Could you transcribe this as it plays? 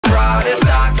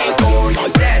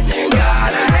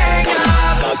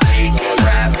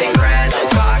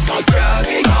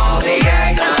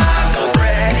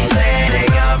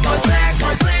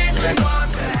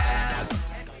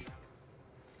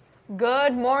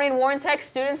morning, Warren Tech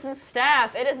students and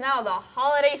staff. It is now the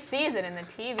holiday season in the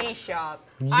TV shop.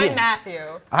 Yes. I'm Matthew.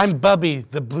 I'm Bubby,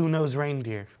 the blue-nosed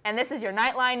reindeer. And this is your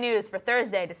Knightline news for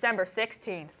Thursday, December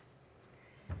 16th.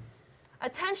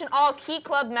 Attention all Key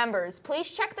Club members.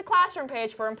 Please check the classroom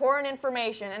page for important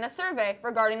information and a survey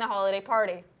regarding the holiday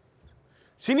party.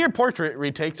 Senior portrait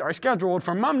retakes are scheduled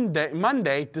for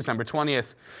Monday, December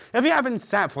 20th. If you haven't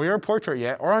sat for your portrait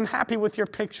yet or unhappy with your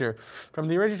picture from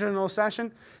the original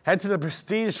session, head to the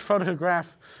Prestige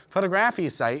Photography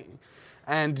site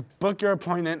and book your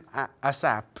appointment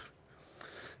ASAP.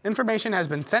 Information has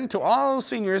been sent to all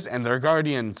seniors and their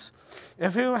guardians.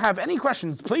 If you have any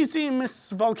questions, please see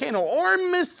Miss Volcano or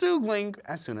Miss Sugling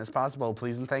as soon as possible,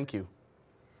 please and thank you.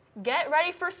 Get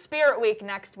ready for Spirit Week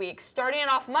next week. Starting it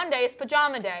off Monday is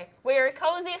Pajama Day. Wear your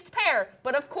coziest pair,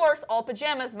 but of course, all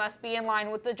pajamas must be in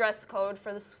line with the dress code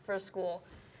for school.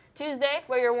 Tuesday,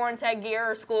 wear your Warren Tech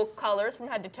gear or school colors from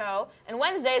head to toe. And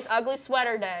Wednesday is Ugly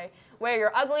Sweater Day. Wear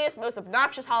your ugliest, most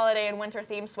obnoxious holiday and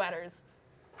winter-themed sweaters.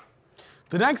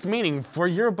 The next meeting for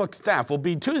yearbook staff will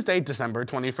be Tuesday, December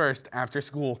 21st, after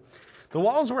school. The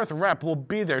Walsworth rep will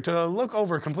be there to look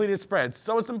over completed spreads,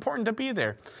 so it's important to be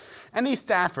there. Any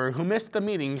staffer who missed the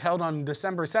meeting held on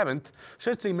December 7th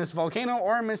should see Miss Volcano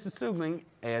or Mrs. Sugling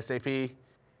ASAP.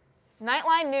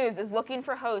 Knightline News is looking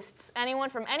for hosts. Anyone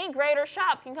from any grade or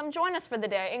shop can come join us for the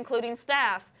day, including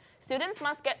staff. Students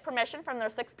must get permission from their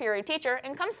 6th period teacher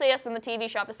and come see us in the TV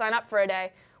shop to sign up for a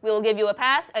day. We will give you a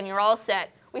pass and you're all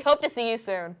set. We hope to see you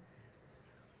soon.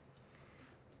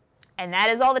 And that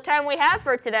is all the time we have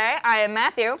for today. I am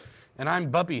Matthew. And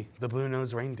I'm Bubby, the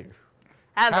blue-nosed reindeer.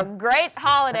 Have a great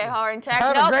holiday, Warren Tech.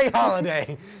 Have a great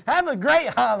holiday. Have a great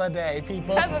holiday,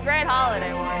 people. Have a great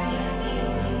holiday, Warren Tech.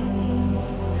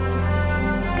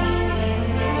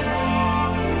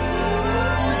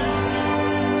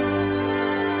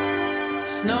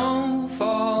 Snow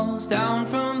falls down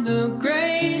from the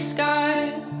gray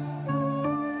sky.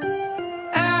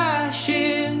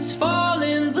 Ashes fall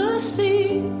in the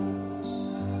sea.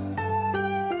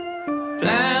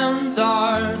 Plans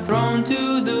are thrown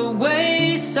to the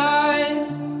wayside.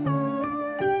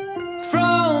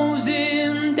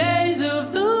 Frozen days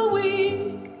of the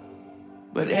week,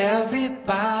 but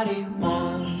everybody wants